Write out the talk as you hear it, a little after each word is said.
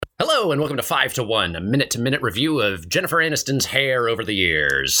Hello, and welcome to 5 to 1, a minute-to-minute review of Jennifer Aniston's hair over the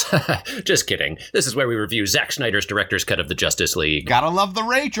years. Just kidding. This is where we review Zack Snyder's director's cut of the Justice League. Gotta love the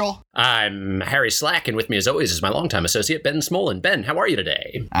Rachel. I'm Harry Slack, and with me as always is my longtime associate, Ben Smolin. Ben, how are you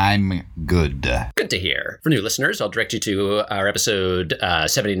today? I'm good. Good to hear. For new listeners, I'll direct you to our episode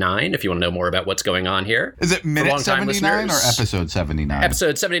 79 if you want to know more about what's going on here. Is it minute 79 or episode 79?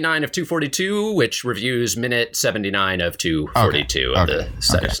 Episode 79 of 242, which reviews minute 79 of 242 of the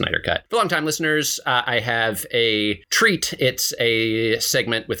Snyder cut. For long-time listeners, I have a treat. It's a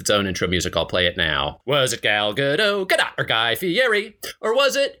segment with its own intro music. I'll play it now. Was it Gal Gadot, or Guy Fieri? Or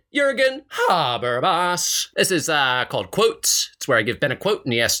was it Jurgen Habermas? This is called Quotes. It's where I give Ben a quote,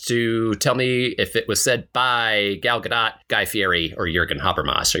 and he has to tell me if it was said by Gal Gadot, Guy Fieri, or Jurgen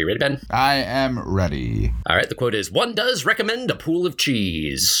Habermas. Are you ready, Ben? I am ready. All right, the quote is, one does recommend a pool of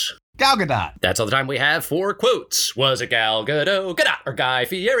cheese. Gal Gadot. That's all the time we have for quotes. Was it Gal Gadot, or Guy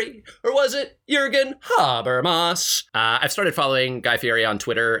Fieri? Or was it Jurgen Habermas? I've started following Guy Fieri on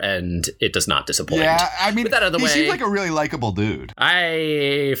Twitter, and it does not disappoint. Yeah, I mean, with that out of the he way, seems like a really likable dude.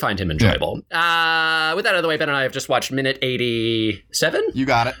 I find him enjoyable. With that out of the way, Ben and I have just watched minute 87. You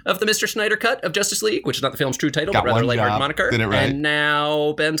got it. Of the Mr. Snyder cut of Justice League, which is not the film's true title, Got but rather a one lighthearted job. moniker. Did it right. And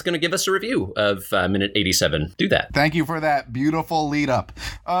now Ben's going to give us a review of minute 87. Do that. Thank you for that beautiful lead up.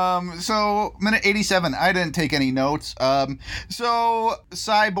 So minute 87, I didn't take any notes. So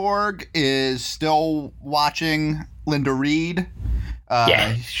Cyborg is still watching Linda Reed.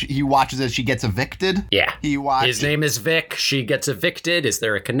 He watches as she gets evicted. Yeah. His name is Vic. She gets evicted. Is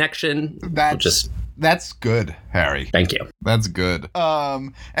there a connection? That's good, Harry. Thank you. That's good.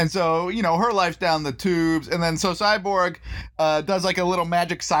 And so, her life's down the tubes. And then so Cyborg does like a little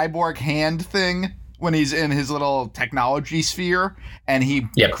magic cyborg hand thing when he's in his little technology sphere, and he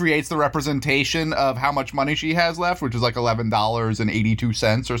creates the representation of how much money she has left, which is like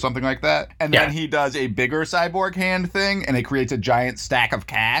 $11.82 or something like that. And then he does a bigger cyborg hand thing, and it creates a giant stack of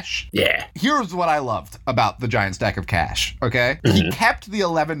cash. Yeah. Here's what I loved about the giant stack of cash, okay? Mm-hmm. He kept the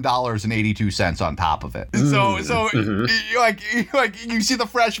 $11.82 on top of it. So you see the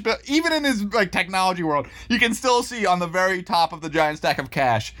fresh bill, even in his like technology world, you can still see on the very top of the giant stack of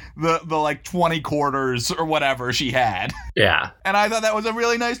cash the like 20 quarters or whatever she had. Yeah. And I thought that was a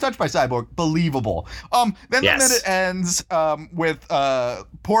really nice touch by Cyborg. Believable. Then the minute ends with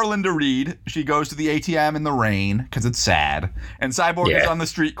poor Linda Reed. She goes to the ATM in the rain because it's sad. And Cyborg is on the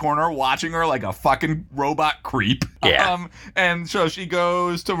street corner watching her like a fucking robot creep. Yeah. And so she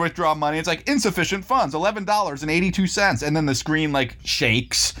goes to withdraw money. It's like insufficient funds, $11.82. And then the screen like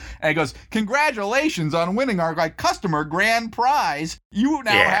shakes and it goes, congratulations on winning our like customer grand prize. You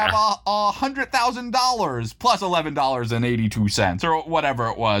now have $100,000 plus $11.82 or whatever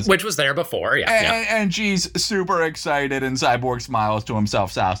it was, which was there before. And she's super excited, and Cyborg smiles to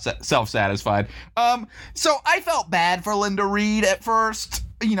himself, self-satisfied. So I felt bad for Linda Reed at first,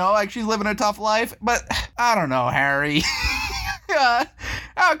 like she's living a tough life, but I don't know, Harry.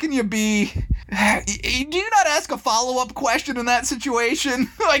 How can you be? Do you not ask a follow-up question in that situation?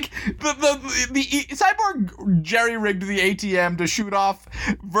 Like the Cyborg jerry-rigged the ATM to shoot off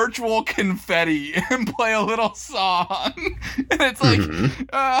virtual confetti and play a little song, and it's like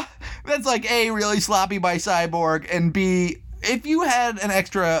that's like A, really sloppy by Cyborg, and B, if you had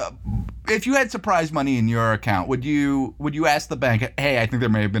surprise money in your account, would you ask the bank, hey, I think there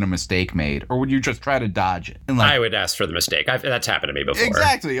may have been a mistake made, or would you just try to dodge it? And I would ask for the mistake. That's happened to me before.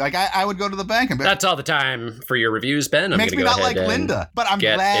 Exactly. Like I would go to the bank and be, that's all the time for your reviews, Ben. Makes me not like Linda, but I'm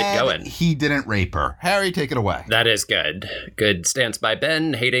glad he didn't rape her. Harry, take it away. That is good. Good stance by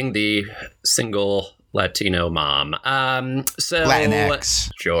Ben, hating the single Latino mom.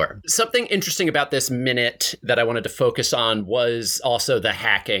 Latinx. Sure. Something interesting about this minute that I wanted to focus on was also the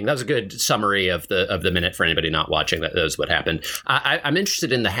hacking. That was a good summary of the minute for anybody not watching. That was what happened. I'm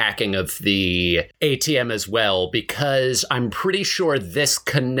interested in the hacking of the ATM as well, because I'm pretty sure this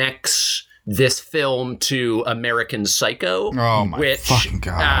connects this film to American Psycho, which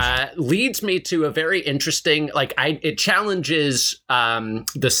leads me to a very interesting, it challenges the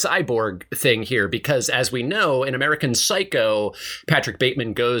cyborg thing here, because as we know, in American Psycho, Patrick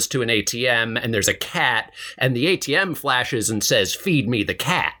Bateman goes to an ATM and there's a cat, and the ATM flashes and says, "Feed me the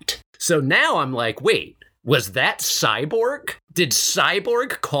cat." So now I'm like, wait, was that Cyborg? Did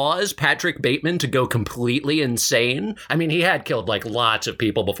Cyborg cause Patrick Bateman to go completely insane? I mean, he had killed lots of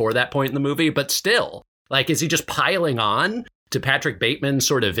people before that point in the movie, but still, is he just piling on to Patrick Bateman's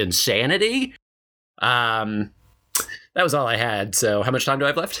sort of insanity? That was all I had. So how much time do I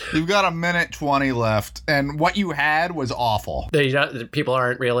have left? You've got 1:20 left, and what you had was awful. People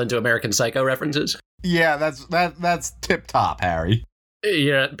aren't real into American Psycho references? Yeah, that's tip top, Harry.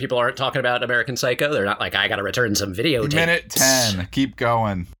 People aren't talking about American Psycho. They're not like, I got to return some videotapes. Minute 10. Keep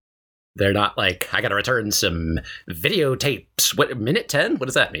going. They're not like, I got to return some videotapes. What, minute 10? What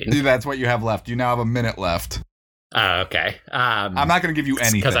does that mean? That's what you have left. You now have a minute left. Okay. I'm not going to give you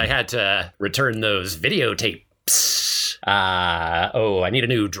anything. Because I had to return those videotapes. I need a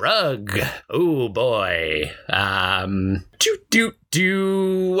new drug. Oh, boy.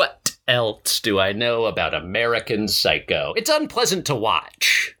 What else do I know about American Psycho? It's unpleasant to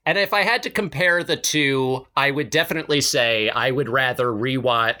watch. And if I had to compare the two, I would definitely say I would rather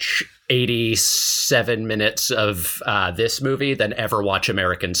rewatch 87 minutes of this movie than ever watch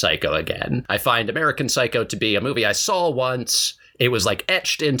American Psycho again. I find American Psycho to be a movie I saw once. It was like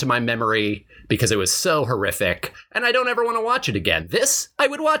etched into my memory because it was so horrific, and I don't ever want to watch it again. This, I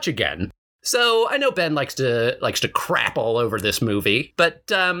would watch again. So I know Ben likes to crap all over this movie, but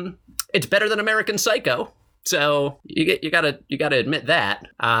it's better than American Psycho. So you gotta admit that.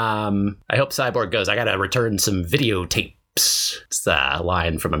 I hope Cyborg goes, I gotta return some videotapes. It's a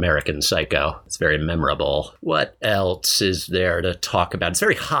line from American Psycho. It's very memorable. What else is there to talk about? It's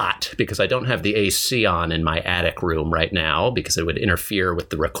very hot because I don't have the AC on in my attic room right now because it would interfere with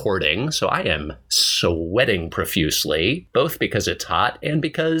the recording. So I am sweating profusely, both because it's hot and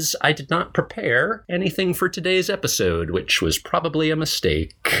because I did not prepare anything for today's episode, which was probably a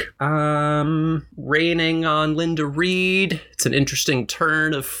mistake. Raining on Linda Reed. It's an interesting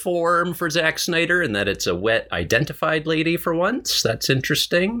turn of form for Zack Snyder in that it's a wet, identified lady for once. That's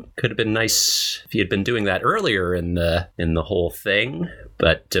interesting. Could have been nice if he had been doing that earlier in the whole thing.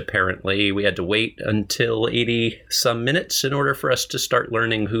 But apparently we had to wait until 80 some minutes in order for us to start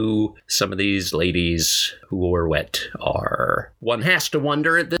learning who some of these ladies who were wet are. One has to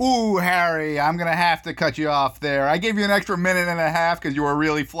wonder at this. Ooh, Harry, I'm going to have to cut you off there. I gave you an extra minute and a half because you were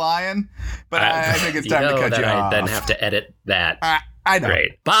really flying, but I think it's time to cut you off. I then have to edit that. I know.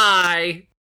 Great. Bye.